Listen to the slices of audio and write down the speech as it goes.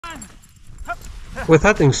With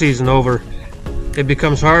hunting season over, it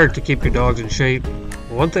becomes hard to keep your dogs in shape.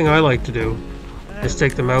 One thing I like to do is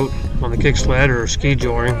take them out on the kick sled or ski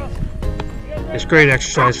joring. It's great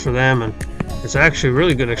exercise for them, and it's actually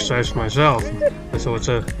really good exercise for myself. So it's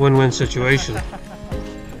a win-win situation.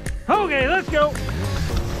 Okay, let's go.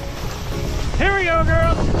 Here we go,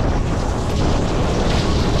 girls.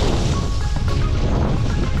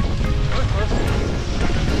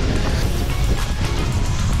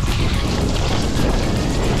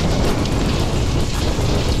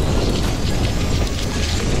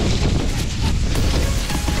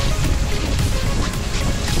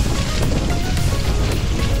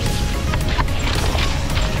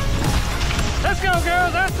 Let's go,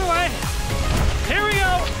 girls, that's the way. Here we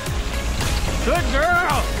go. Good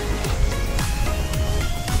girl.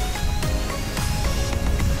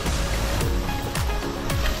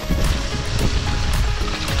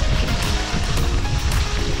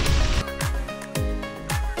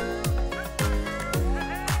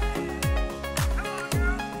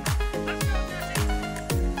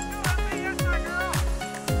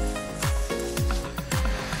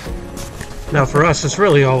 Now for us, it's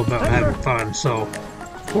really all about having fun, so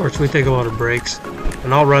of course we take a lot of breaks,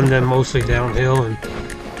 and I'll run them mostly downhill and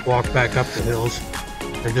walk back up the hills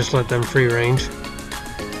and just let them free range.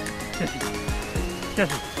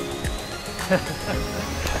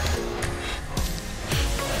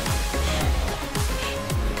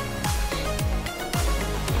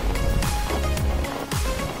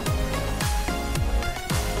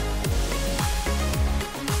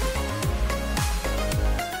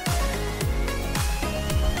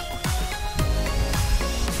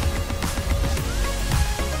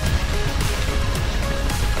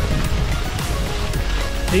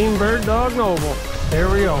 Team Bird Dog Noble. There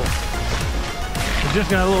we go. We just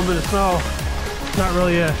got a little bit of snow. Not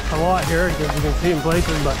really a lot here, as you can see in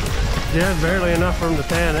places, but just barely enough for them to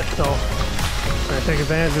tan it. So I'm gonna take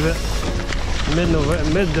advantage of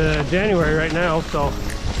it. Mid January right now, so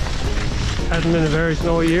hasn't been a very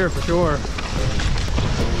snowy year for sure.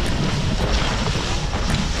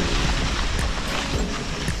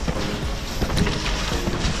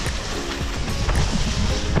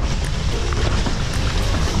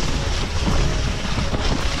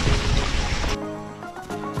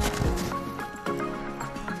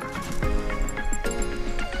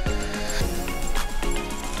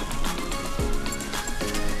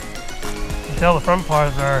 Tell the front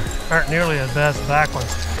paws aren't nearly as bad as the back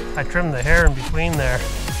ones. I trimmed the hair in between there,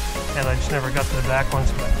 and I just never got to the back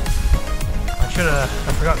ones. But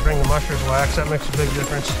I forgot to bring the mushers wax. That makes a big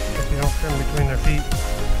difference if you don't trim between their feet.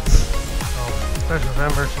 So, especially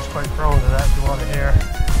with Ember, she's quite prone to that. A lot of hair.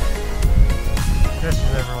 This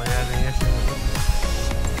has never really had any issues with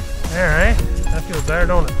it. There, eh? That feels better,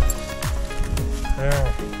 don't it? There.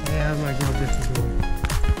 Yeah, how's my girl Dixie doing?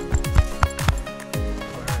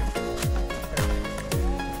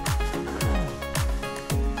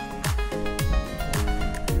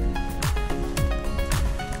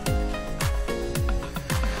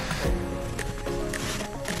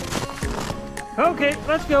 Okay,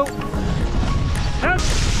 let's go. Out.